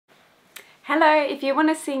Hello, if you want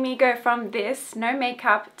to see me go from this, no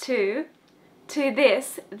makeup, to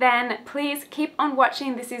this, then please keep on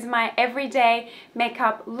watching. This is my everyday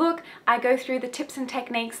makeup look. I go through the tips and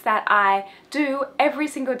techniques that I do every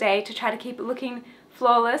single day to try to keep looking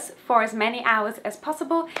flawless for as many hours as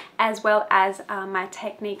possible, as well as my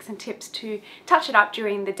techniques and tips to touch it up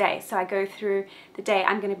during the day. So I go through the day.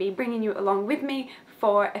 I'm going to be bringing you along with me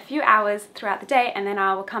for a few hours throughout the day, and then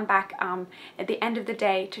I will come back at the end of the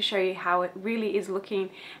day to show you how it really is looking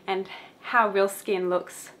and how real skin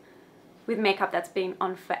looks with makeup that's been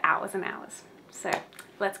on for hours and hours. So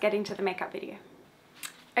let's get into the makeup video.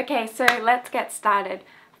 Okay, so let's get started.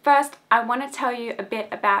 First, I want to tell you a bit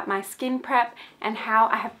about my skin prep and how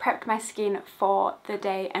I have prepped my skin for the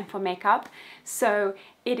day and for makeup. So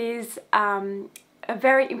it is a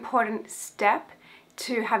very important step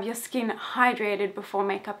to have your skin hydrated before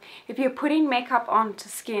makeup. If you're putting makeup onto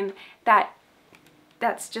skin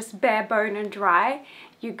that's just bare bone and dry,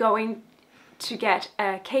 you're going to get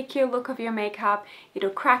a cakier look of your makeup, it'll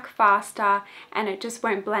crack faster, and it just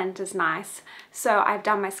won't blend as nice. So I've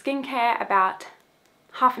done my skincare about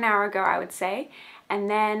half an hour ago, I would say, and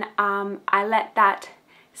then I let that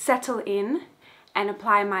settle in and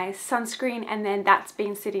apply my sunscreen, and then that's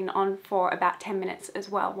been sitting on for about 10 minutes as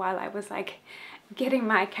well while I was like getting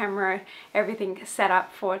my camera, everything set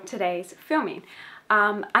up for today's filming.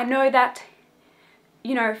 I know that,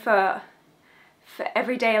 you know, for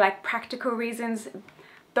everyday like practical reasons,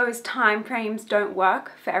 those time frames don't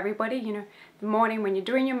work for everybody. You know, the morning when you're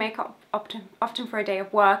doing your makeup, often for a day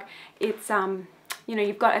of work, it's you know,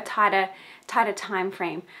 you've got a tighter time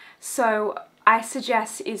frame. So I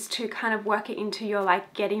suggest is to kind of work it into your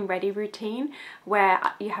like getting ready routine, where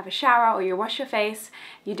you have a shower or you wash your face,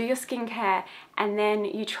 you do your skincare, and then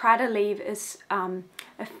you try to leave as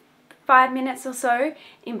 5 minutes or so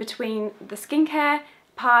in between the skincare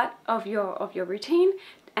part of your routine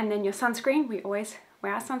and then your sunscreen. We always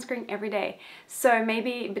wear our sunscreen every day. So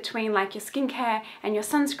maybe between like your skincare and your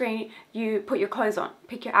sunscreen, you put your clothes on,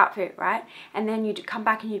 pick your outfit, right? And then you come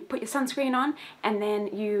back and you put your sunscreen on, and then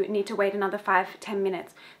you need to wait another 5-10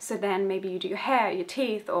 minutes. So then maybe you do your hair, your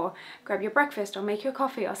teeth, or grab your breakfast or make your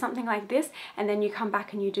coffee or something like this, and then you come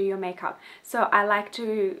back and you do your makeup. So I like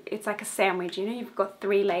to, it's like a sandwich, you know, you've got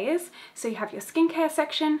 3 layers. So you have your skincare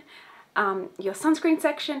section, your sunscreen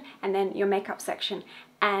section, and then your makeup section.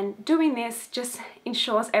 And doing this just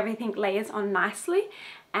ensures everything layers on nicely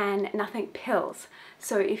and nothing pills.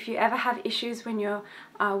 So if you ever have issues when you're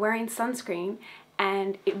wearing sunscreen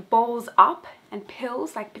and it balls up and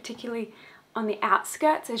pills, like particularly on the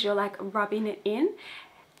outskirts as you're like rubbing it in,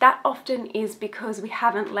 that often is because we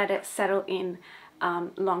haven't let it settle in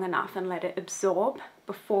long enough and let it absorb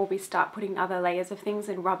before we start putting other layers of things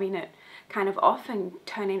and rubbing it kind of off and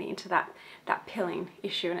turning it into that pilling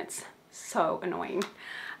issue, and it's so annoying.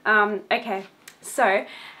 Okay, so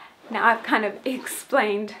now I've kind of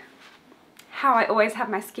explained how I always have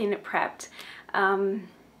my skin prepped.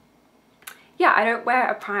 Yeah, I don't wear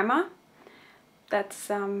a primer.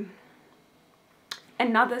 That's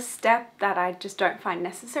another step that I just don't find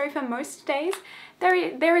necessary for most days.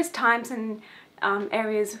 There is times and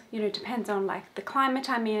areas, you know, depends on like the climate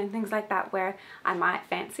I'm in and things like that, where I might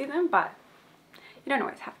fancy them, but you don't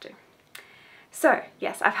always have to. So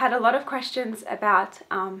yes, I've had a lot of questions about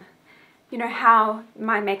you know, how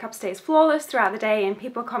my makeup stays flawless throughout the day, and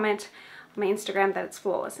people comment on my Instagram that it's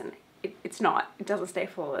flawless, and it's not. It doesn't stay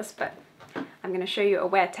flawless, but I'm going to show you a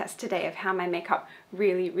wear test today of how my makeup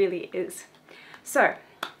really is. So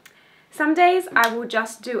some days I will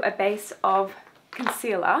just do a base of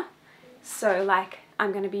concealer, so like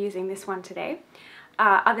I'm going to be using this one today.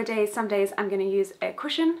 Other days, some days I'm going to use a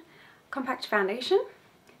cushion compact foundation.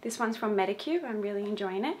 This one's from Medicue. I'm really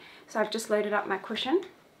enjoying it. So I've just loaded up my cushion,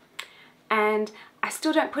 and I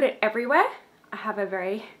still don't put it everywhere. I have a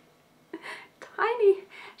very tiny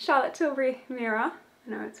Charlotte Tilbury mirror. I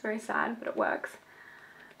know it's very sad, but it works.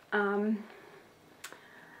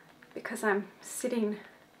 Because I'm sitting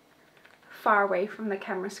far away from the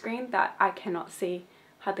camera screen, that I cannot see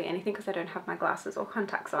hardly anything because I don't have my glasses or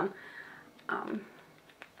contacts on.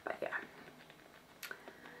 But yeah.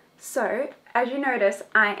 So as you notice,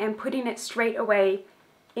 I am putting it straight away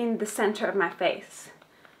in the center of my face.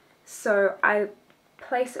 So I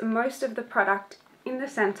place most of the product in the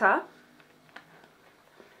center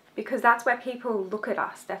because that's where people look at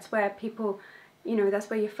us. That's where people, you know,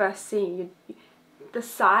 that's where you're first seeing. The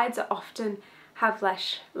sides often have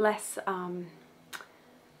less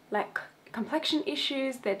like complexion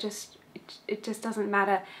issues. They're just, it just doesn't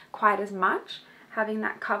matter quite as much having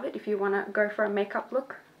that covered if you want to go for a makeup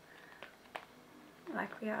look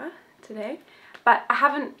like we are today. but I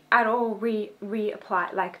haven't at all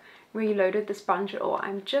reapplied, like reloaded the sponge at all.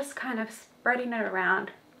 I'm just kind of spreading it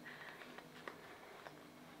around.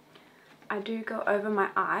 I do go over my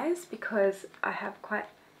eyes because I have quite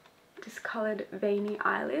discolored veiny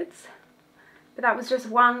eyelids, but that was just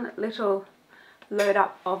one little load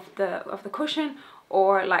up of the cushion,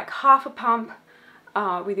 or like half a pump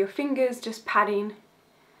with your fingers, just patting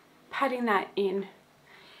that in,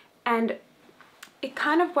 and it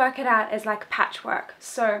kind of work it out as like patchwork.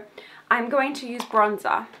 So I'm going to use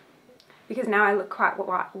bronzer because now I look quite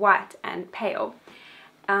white and pale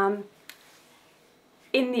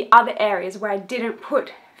in the other areas where I didn't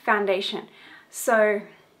put foundation. So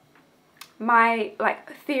my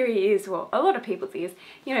like theory is, well, a lot of people's is,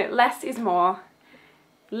 you know, less is more.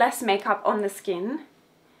 Less makeup on the skin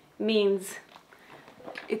means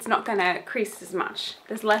it's not gonna crease as much.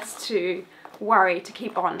 There's less to worry to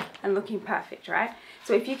keep on and looking perfect, right?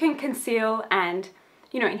 So if you can conceal and,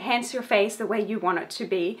 you know, enhance your face the way you want it to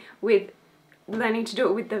be with learning to do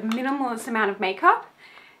it with the minimalist amount of makeup,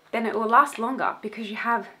 then it will last longer because you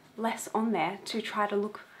have less on there to try to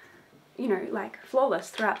look, you know, like flawless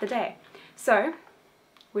throughout the day. So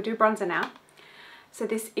we'll do bronzer now. So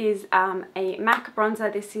this is a MAC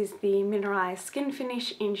bronzer. This is the Mineralize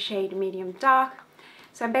Skinfinish in shade medium dark.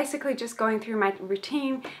 So I'm basically just going through my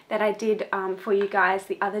routine that I did for you guys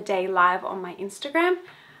the other day live on my Instagram,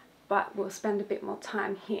 but we'll spend a bit more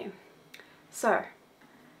time here. So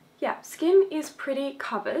yeah, skin is pretty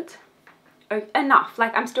covered. Enough,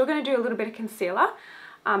 like I'm still going to do a little bit of concealer,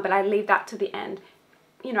 but I leave that to the end.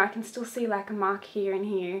 You know, I can still see like a mark here and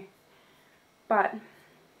here, but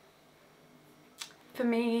for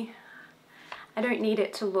me, I don't need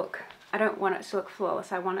it to look, I don't want it to look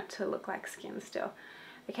flawless, I want it to look like skin still.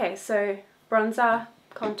 Okay, so bronzer,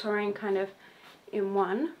 contouring kind of in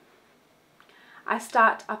one. I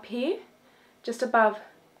start up here, just above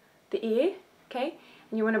the ear, okay,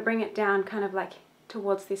 and you want to bring it down kind of like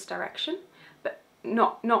towards this direction, but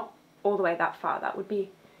not all the way that far, that would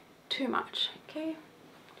be too much. Okay,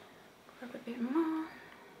 grab a bit more.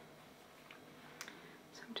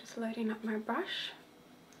 So I'm just loading up my brush.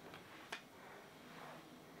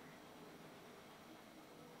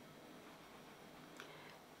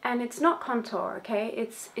 And it's not contour, okay,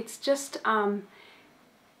 it's just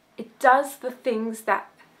it does the things that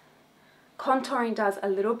contouring does a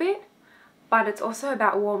little bit, but it's also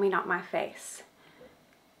about warming up my face.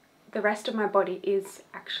 The rest of my body is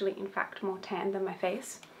actually in fact more tan than my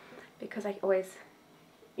face, because I always,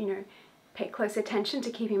 you know, pay close attention to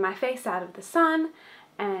keeping my face out of the sun,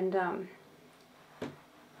 and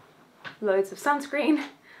loads of sunscreen.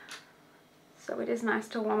 So it is nice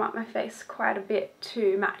to warm up my face quite a bit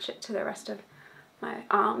to match it to the rest of my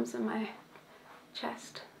arms and my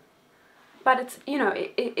chest. But it's, you know,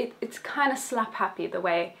 it's kind of slap happy the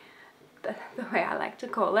way I like to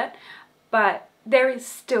call it, but there is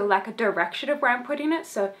still like a direction of where I'm putting it.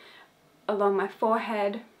 So along my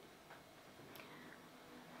forehead,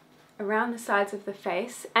 around the sides of the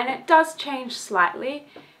face, and it does change slightly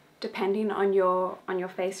depending on your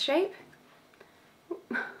face shape.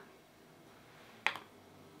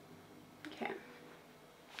 Okay,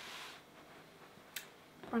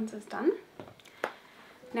 bronzer's done.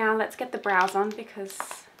 Now let's get the brows on, because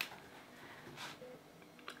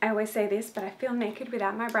I always say this, but I feel naked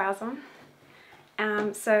without my brows on.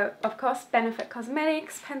 So of course, Benefit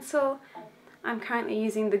Cosmetics pencil. I'm currently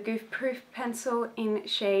using the Goof Proof pencil in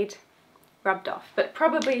shade Rubbed Off, but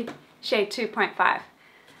probably shade 2.5.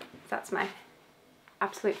 That's my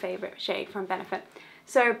absolute favorite shade from Benefit.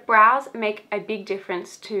 So brows make a big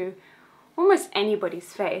difference to almost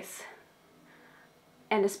anybody's face,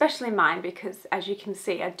 and especially mine, because as you can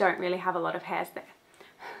see, I don't really have a lot of hairs there.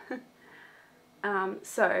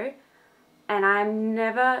 And I'm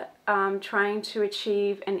never trying to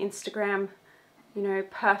achieve an Instagram, you know,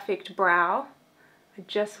 perfect brow. I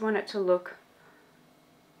just want it to look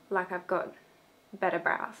like I've got better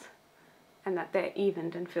brows and that they're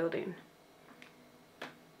evened and filled in.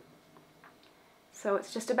 So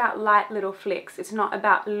it's just about light little flicks. It's not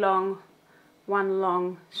about one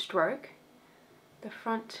long stroke. The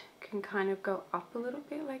front can kind of go up a little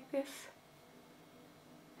bit like this.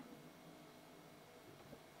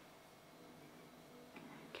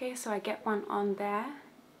 Okay, so I get one on there.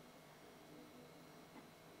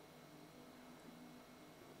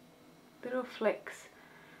 Little flicks.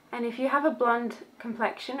 And if you have a blonde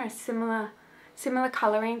complexion or similar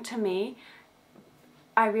coloring to me,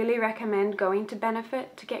 I really recommend going to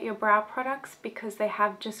Benefit to get your brow products, because they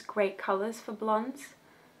have just great colors for blondes.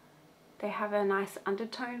 They have a nice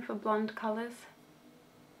undertone for blonde colors.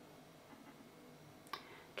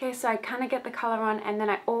 Okay, so I kind of get the color on, and then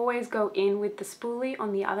I always go in with the spoolie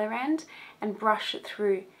on the other end and brush it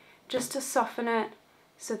through just to soften it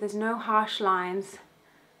so there's no harsh lines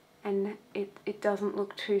and it doesn't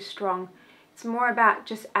look too strong. It's more about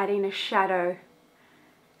just adding a shadow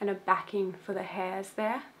and a backing for the hairs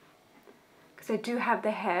there, because I do have the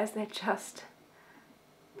hairs, they're just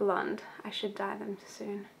blonde. I should dye them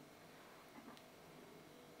soon.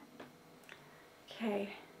 Okay,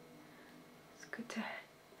 it's good to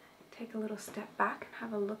take a little step back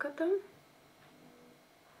and have a look at them.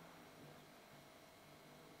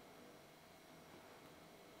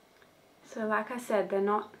 So like I said, they're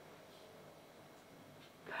not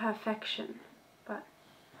perfection, but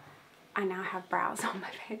I now have brows on my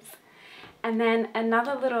face. And then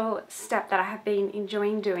another little step that I have been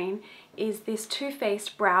enjoying doing is this Too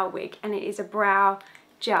Faced brow wig, and it is a brow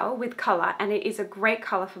gel with colour, and it is a great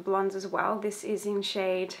colour for blondes as well. This is in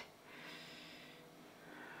shade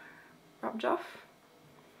Rubbed Off.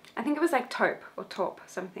 I think it was like taupe or taupe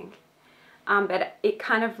something, but it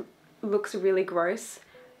kind of looks really gross,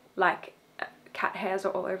 like cat hairs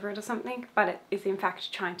are all over it or something, but it is in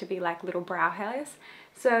fact trying to be like little brow hairs.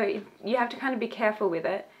 So you have to kind of be careful with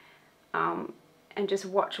it, and just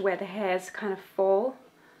watch where the hairs kind of fall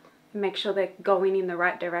and make sure they're going in the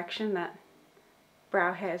right direction that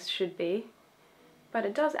brow hairs should be. But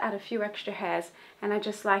it does add a few extra hairs, and I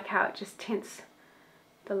just like how it just tints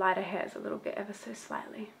the lighter hairs a little bit ever so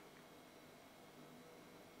slightly.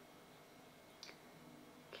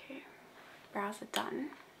 Okay, brows are done.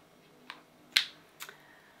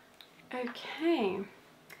 Okay,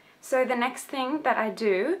 so the next thing that I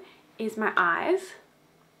do is my eyes,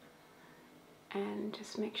 and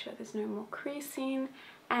just make sure there's no more creasing,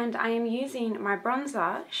 and I am using my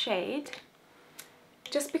bronzer shade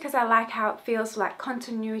just because I like how it feels like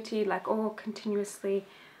continuity, like all continuously,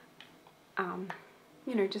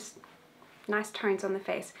 you know, just nice tones on the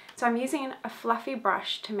face. So I'm using a fluffy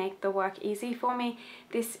brush to make the work easy for me.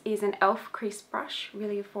 This is an e.l.f. crease brush,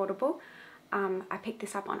 really affordable. I picked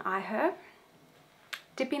this up on iHerb.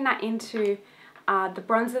 Dipping that into the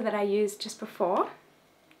bronzer that I used just before,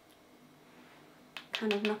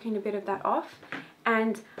 kind of knocking a bit of that off.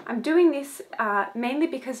 And I'm doing this mainly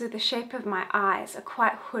because of the shape of my eyes are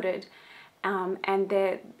quite hooded, and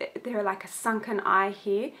they're like a sunken eye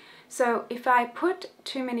here. So if I put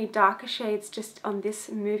too many darker shades just on this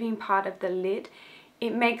moving part of the lid,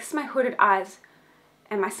 it makes my hooded eyes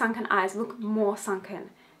and my sunken eyes look more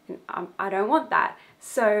sunken. I don't want that.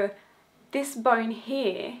 So this bone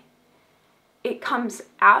here, it comes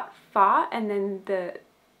out far, and then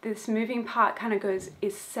this moving part kind of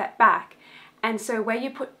is set back. And so where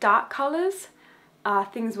you put dark colors,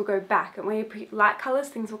 things will go back, and where you put light colors,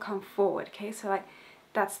 things will come forward. Okay, so like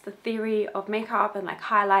that's the theory of makeup and like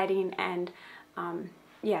highlighting, and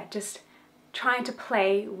yeah, just trying to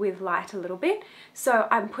play with light a little bit. So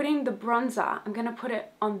I'm putting the bronzer, I'm going to put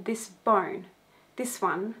it on this bone, this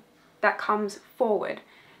one that comes forward,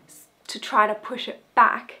 to try to push it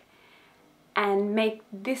back and make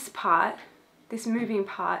this part, this moving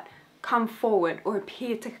part, come forward or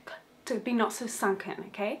appear to be not so sunken,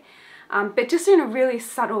 okay? But just in a really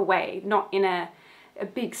subtle way, not in a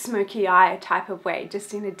big smoky eye type of way,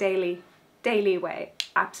 just in a daily way,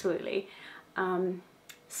 absolutely.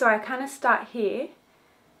 So I kind of start here,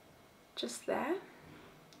 just there,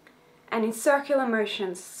 and in circular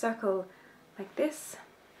motions, circle like this,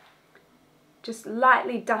 just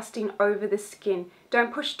lightly dusting over the skin.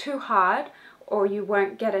 Don't push too hard or you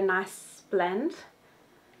won't get a nice blend.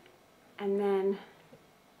 And then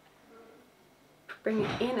bring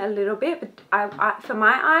it in a little bit, but for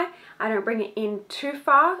my eye, I don't bring it in too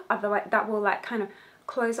far, otherwise that will like kind of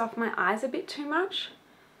close off my eyes a bit too much.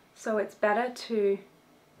 So it's better to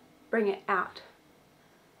bring it out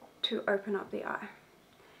to open up the eye.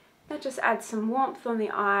 That just adds some warmth on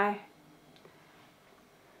the eye,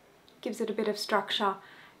 gives it a bit of structure,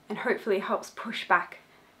 and hopefully helps push back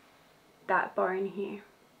that bone here.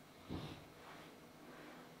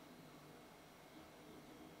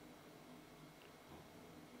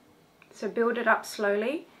 So build it up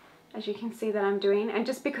slowly, as you can see that I'm doing. And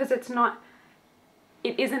just because it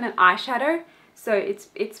isn't an eyeshadow, so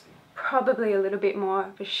it's probably a little bit more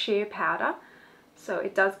of a sheer powder, so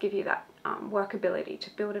it does give you that workability to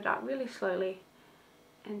build it up really slowly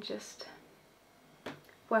and just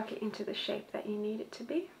work it into the shape that you need it to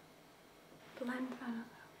be. Blend that a little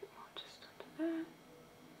bit more just under there.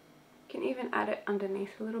 You can even add it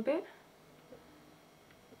underneath a little bit.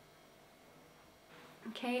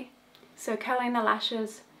 Okay, so curling the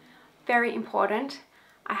lashes, very important.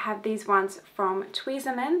 I have these ones from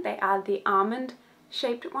Tweezerman. They are the almond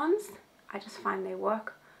shaped ones. I just find they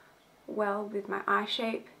work well with my eye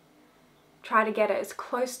shape. Try to get it as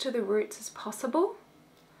close to the roots as possible.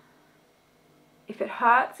 If it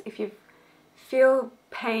hurts, if you feel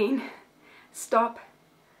pain, stop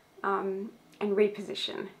and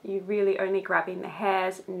reposition. You're really only grabbing the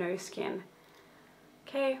hairs, no skin.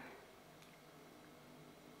 Okay.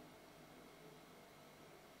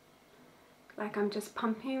 Like I'm just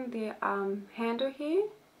pumping the handle here,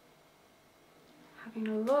 having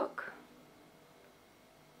a look.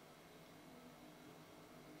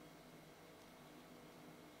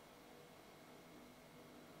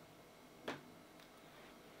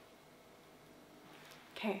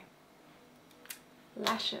 Okay,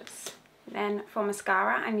 lashes. Then for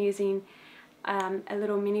mascara, I'm using a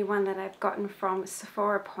little mini one that I've gotten from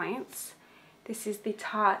Sephora Points. This is the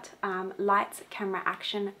Tarte Lights Camera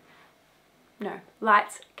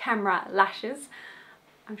Lashes.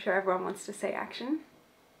 I'm sure everyone wants to say action.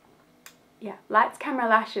 Yeah, Lights Camera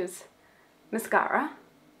Lashes mascara,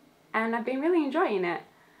 and I've been really enjoying it.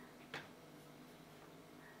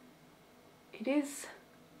 It is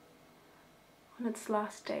on its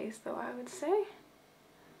last days though, I would say.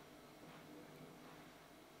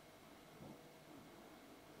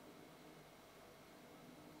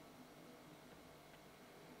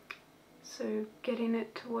 So getting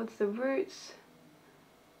it towards the roots,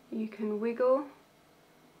 you can wiggle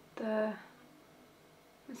the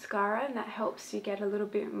mascara and that helps you get a little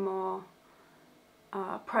bit more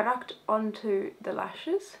product onto the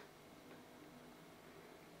lashes.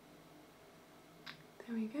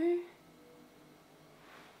 There we go.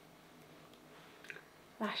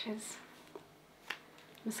 Lashes.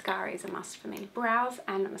 Mascara is a must for me. Brows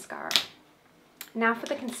and mascara. Now for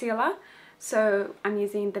the concealer. So I'm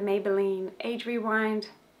using the Maybelline Age Rewind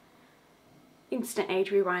Instant Age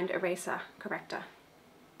Rewind Eraser Corrector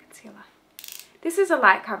Concealer. This is a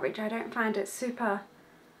light coverage. I don't find it super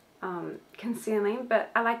concealing, but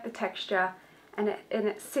I like the texture and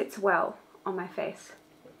it sits well on my face.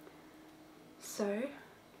 So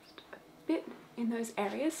just a bit in those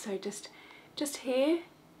areas. So just here,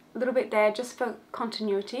 a little bit there, just for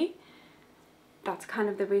continuity. That's kind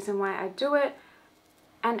of the reason why I do it.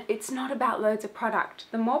 And it's not about loads of product.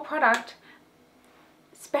 The more product,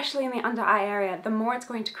 especially in the under eye area, the more it's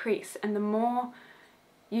going to crease, and the more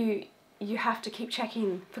you have to keep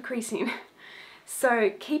checking for creasing.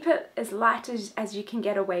 So keep it as light as you can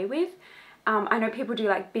get away with. I know people do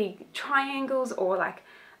like big triangles or like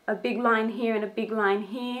a big line here and a big line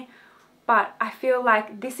here, but I feel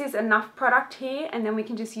like this is enough product here, and then we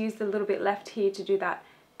can just use the little bit left here to do that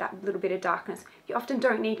little bit of darkness. You often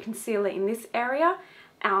don't need concealer in this area.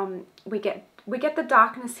 We get the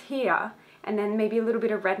darkness here, and then maybe a little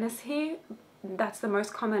bit of redness here. That's the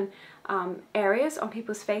most common areas on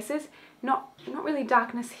people's faces. Not really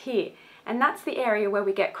darkness here, and that's the area where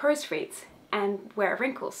we get crow's feet and where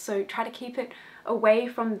wrinkles. So try to keep it away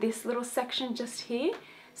from this little section just here,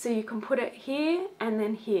 so you can put it here and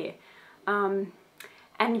then here.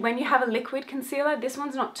 And when you have a liquid concealer, this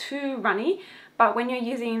one's not too runny, but when you're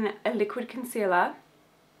using a liquid concealer,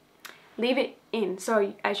 leave it in.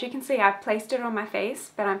 So as you can see, I've placed it on my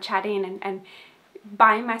face, but I'm chatting and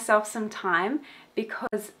buying myself some time,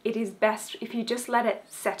 because it is best if you just let it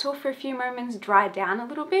settle for a few moments, dry down a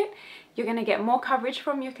little bit. You're going to get more coverage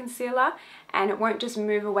from your concealer, and it won't just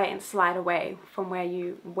move away and slide away from where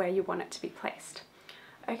you want it to be placed.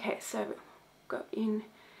 Okay, so go in,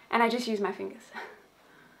 and I just use my fingers.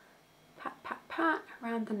 Pat, pat, pat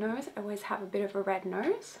around the nose. I always have a bit of a red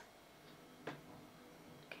nose.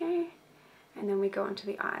 Okay, and then we go into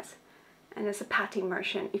the eyes, and it's a patting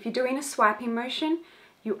motion. If you're doing a swiping motion,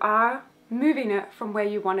 you are moving it from where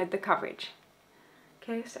you wanted the coverage.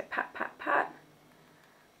 Okay, so pat, pat, pat,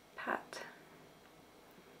 pat,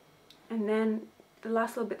 and then the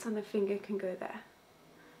last little bits on the finger can go there.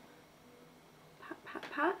 Pat, pat,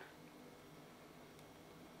 pat.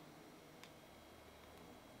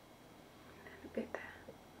 Bit there.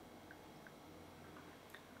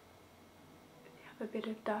 You have a bit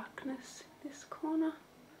of darkness in this corner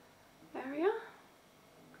area.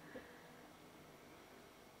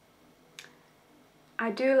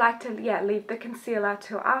 I do like to leave the concealer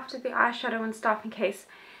till after the eyeshadow and stuff, in case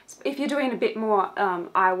if you're doing a bit more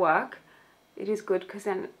eye work, it is good, because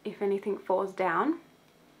then if anything falls down.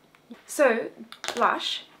 So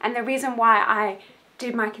blush, and the reason why I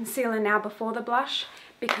did my concealer now before the blush,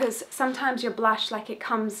 because sometimes your blush, like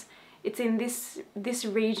it's in this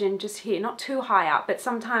region just here, not too high up, but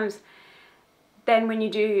sometimes then when you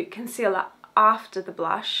do concealer after the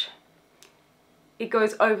blush, it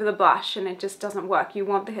goes over the blush and it just doesn't work. You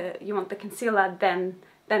want the concealer then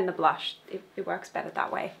the blush. It works better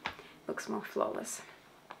that way. Looks more flawless.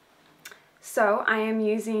 So I am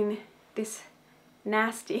using this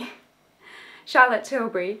nasty Charlotte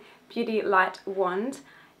Tilbury Beauty Light Wand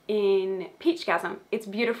in Peachgasm. It's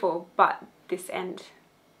beautiful, but this end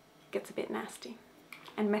gets a bit nasty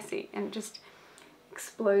and messy and just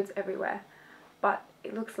explodes everywhere. But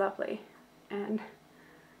it looks lovely, and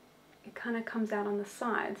it kind of comes out on the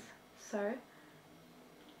sides. So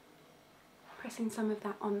pressing some of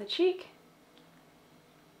that on the cheek.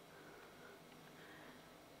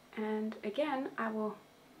 And again, I will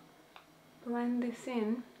blend this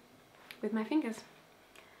in with my fingers.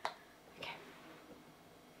 Okay.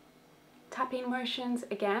 Tapping motions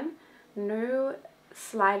again, no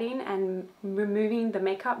sliding and removing the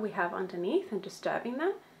makeup we have underneath and disturbing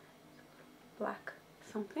that. Black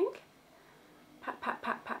something. Pat, pat,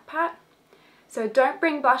 pat, pat, pat. So don't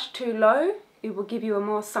bring blush too low. It will give you a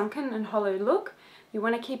more sunken and hollow look. You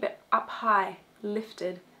want to keep it up high,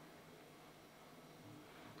 lifted.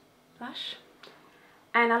 Blush.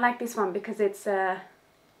 And I like this one because it's a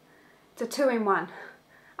 2-in-1,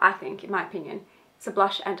 I think, in my opinion. It's a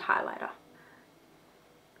blush and highlighter.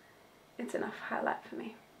 It's enough highlight for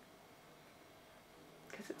me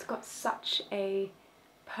because it's got such a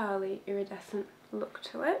pearly iridescent look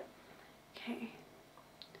to it. Okay,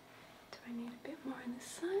 do I need a bit more on this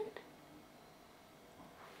side?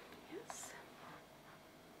 Yes.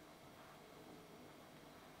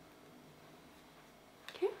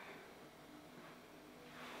 Okay,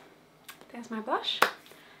 there's my blush.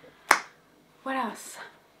 What else?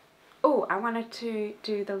 Oh, I wanted to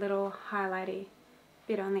do the little highlighty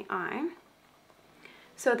bit on the eye.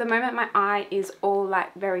 So at the moment my eye is all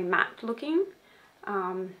like very matte looking.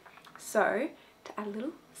 So to add a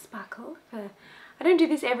little sparkle, I don't do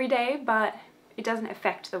this every day, but it doesn't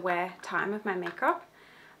affect the wear time of my makeup.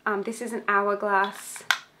 This is an Hourglass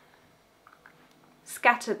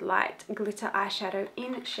Scattered Light Glitter Eyeshadow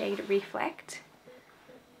in shade Reflect.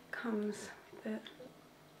 Comes with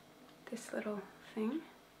this little thing.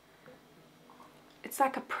 It's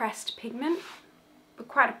like a pressed pigment, but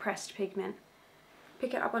quite a pressed pigment.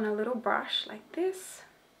 Pick it up on a little brush like this.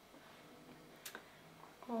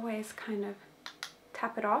 Always kind of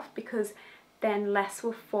tap it off because then less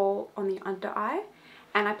will fall on the under eye.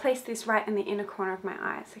 And I place this right in the inner corner of my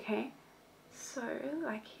eyes, okay? So,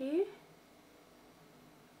 like here.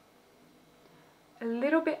 A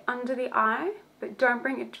little bit under the eye, but don't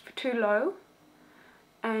bring it too low.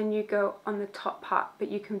 And you go on the top part, but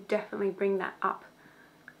you can definitely bring that up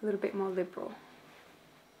a little bit more liberal.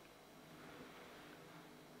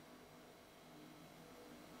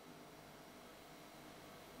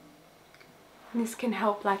 And this can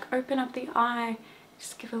help like open up the eye,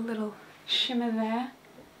 just give a little shimmer there.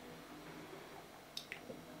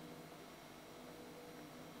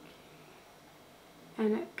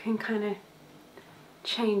 And it can kind of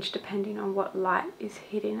change depending on what light is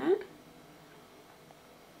hitting it.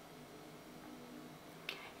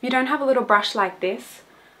 If you don't have a little brush like this,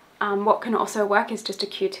 what can also work is just a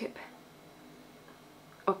Q-tip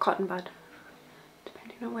or cotton bud,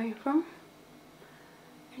 depending on where you're from.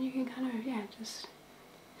 And you can kind of, yeah, just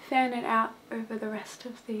fan it out over the rest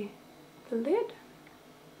of the lid.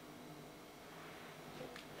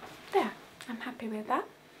 There, I'm happy with that.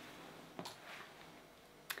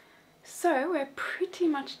 So we're pretty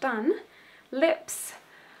much done. Lips.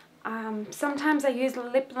 Sometimes I use a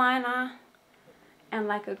lip liner and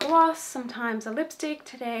like a gloss, sometimes a lipstick.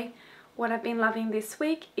 Today, what I've been loving this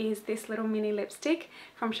week is this little mini lipstick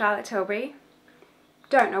from Charlotte Tilbury.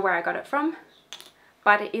 Don't know where I got it from,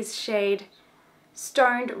 but it is shade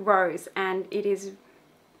Stoned Rose, and it's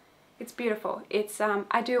beautiful. It's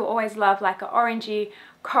I do always love like an orangey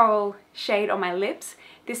coral shade on my lips.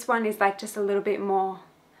 This one is like just a little bit more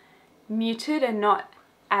muted and not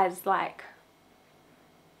as like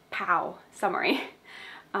pow summery.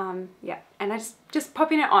 Yeah, and I just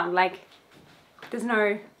popping it on, like there's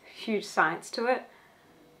no huge science to it.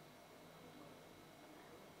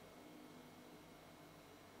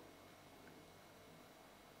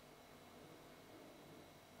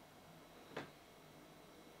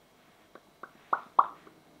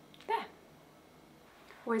 There.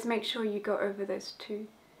 Always make sure you go over those two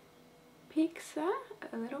peaks there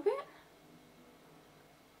a little bit.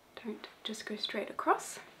 Don't just go straight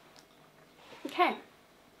across. Okay.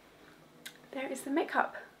 There is the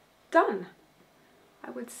makeup done,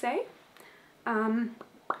 I would say.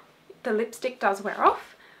 The lipstick does wear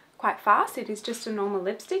off quite fast. It is just a normal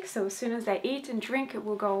lipstick, so as soon as I eat and drink, it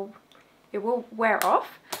will wear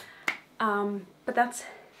off. But that's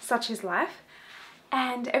such is life.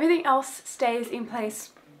 And everything else stays in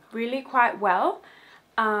place really quite well.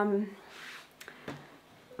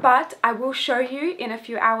 But I will show you in a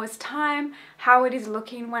few hours time how it is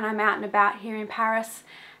looking when I'm out and about here in Paris,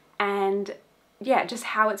 and yeah, just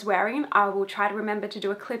how it's wearing. I will try to remember to do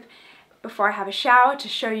a clip before I have a shower to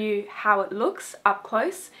show you how it looks up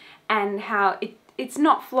close, and how it's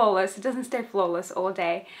not flawless. It doesn't stay flawless all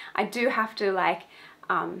day. I do have to like,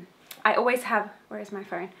 I always have, where is my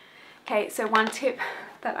phone? Okay, so one tip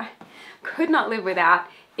that I could not live without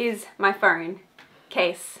is my phone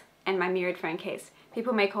case and my mirrored phone case.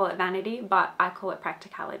 People may call it vanity, but I call it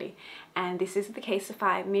practicality. And this is the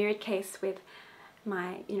Caseify mirrored case with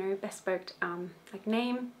my, you know, bespoke like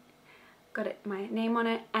name. Got it, my name on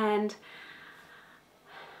it. And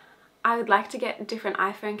I would like to get different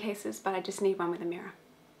iPhone cases, but I just need one with a mirror.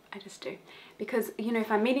 I just do. Because, you know, if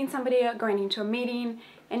I'm meeting somebody or going into a meeting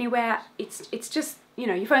anywhere, it's just, you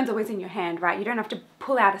know, your phone's always in your hand, right? You don't have to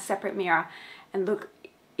pull out a separate mirror and look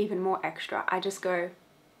even more extra. I just go,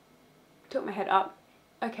 tilt my head up.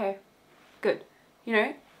 Okay, good. You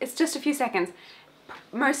know, it's just a few seconds.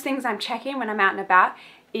 Most things I'm checking when I'm out and about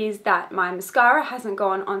is that my mascara hasn't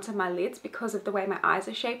gone onto my lids because of the way my eyes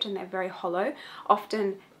are shaped and they're very hollow.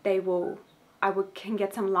 Often can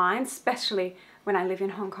get some lines, especially when I live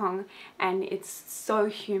in Hong Kong and it's so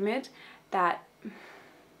humid that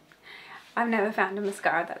I've never found a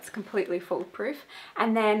mascara that's completely foolproof.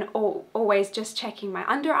 And then always just checking my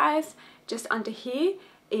under eyes, just under here.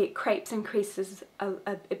 It crepes and creases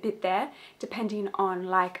a bit there, depending on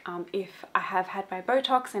like if I have had my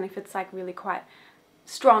Botox and if it's like really quite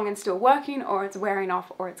strong and still working, or it's wearing off,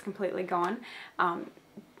 or it's completely gone.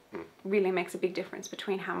 Really makes a big difference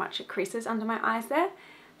between how much it creases under my eyes there.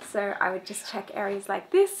 So I would just check areas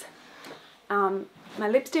like this. My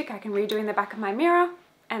lipstick I can redo in the back of my mirror,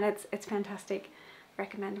 and it's fantastic.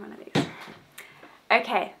 Recommend one of these.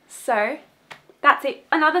 Okay, so that's it.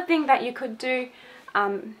 Another thing that you could do,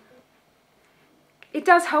 it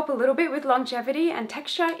does help a little bit with longevity and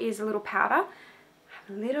texture, is a little powder. I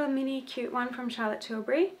have a little mini cute one from Charlotte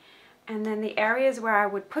Tilbury, and then the areas where I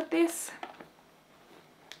would put this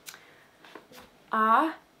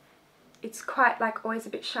are, it's quite like always a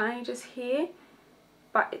bit shiny just here,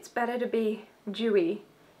 but it's better to be dewy,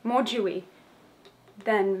 more dewy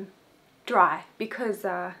than dry, because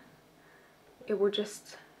it will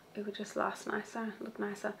just last nicer, look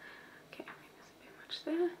nicer. Okay, I think there's a bit much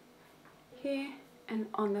there, here, and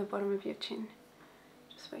on the bottom of your chin,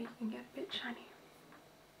 just where you can get a bit shiny.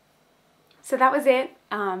 So that was it.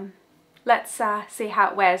 Let's see how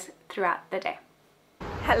it wears throughout the day.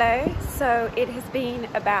 Hello, so it has been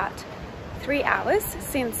about 3 hours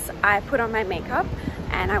since I put on my makeup,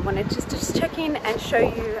 and I wanted to just check in and show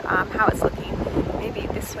you how it's looking. Maybe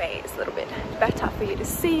this way is a little bit better for you to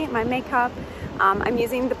see my makeup. I'm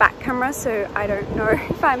using the back camera, so I don't know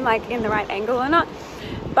if I'm like in the right angle or not,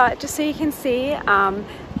 but just so you can see,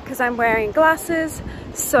 because I'm wearing glasses,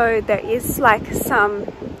 so there is like some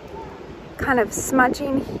kind of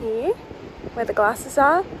smudging here where the glasses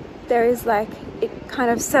are. There is like, it kind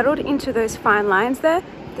of settled into those fine lines there.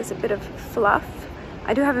 There's a bit of fluff.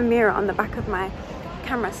 I do have a mirror on the back of my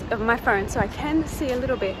camera, of my phone, so I can see a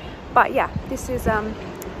little bit. But yeah, this is a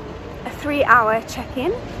 3-hour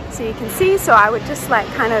check-in, so you can see. So I would just like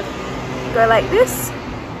kind of go like this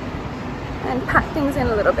and pat things in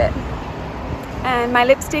a little bit. And my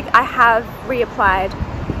lipstick I have reapplied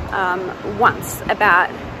once about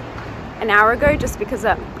an hour ago, just because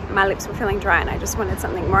my lips were feeling dry and I just wanted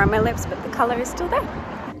something more on my lips, but the color is still there.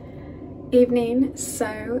 Evening,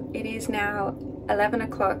 so it is now 11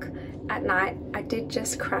 o'clock at night. I did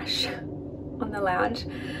just crash on the lounge,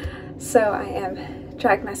 so I am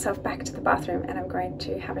dragged myself back to the bathroom and I'm going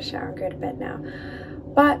to have a shower and go to bed now.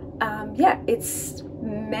 But yeah, it's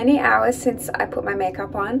many hours since I put my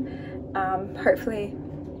makeup on. Hopefully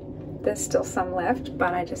there's still some left,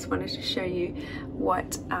 but I just wanted to show you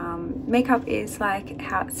what makeup is like,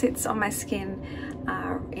 how it sits on my skin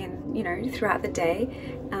throughout the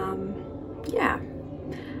day. Yeah,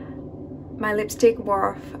 my lipstick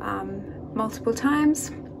wore off multiple times,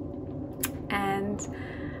 and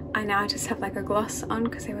I now just have like a gloss on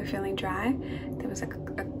because they were feeling dry. There was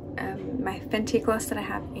my Fenty gloss that I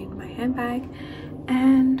have in my handbag,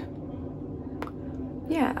 and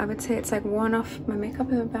yeah, I would say it's like worn off my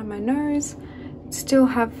makeup about my nose. Still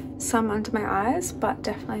have some under my eyes, but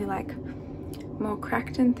definitely like more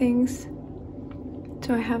cracked and things.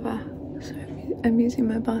 So I have I'm using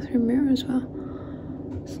my bathroom mirror as well.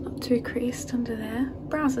 It's not too creased under there.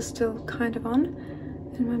 Brows are still kind of on,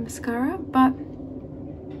 and my mascara, but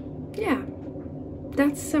yeah,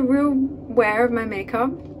 that's a real wear of my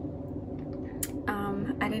makeup.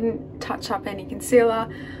 I didn't touch up any concealer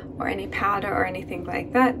or any powder or anything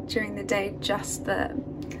like that during the day, just the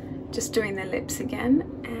just doing the lips again,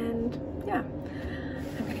 and yeah,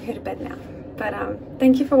 I'm gonna go to bed now. But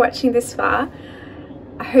thank you for watching this far.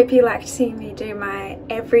 I hope you liked seeing me do my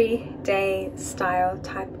everyday style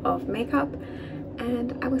type of makeup,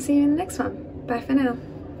 and I will see you in the next one. Bye for now.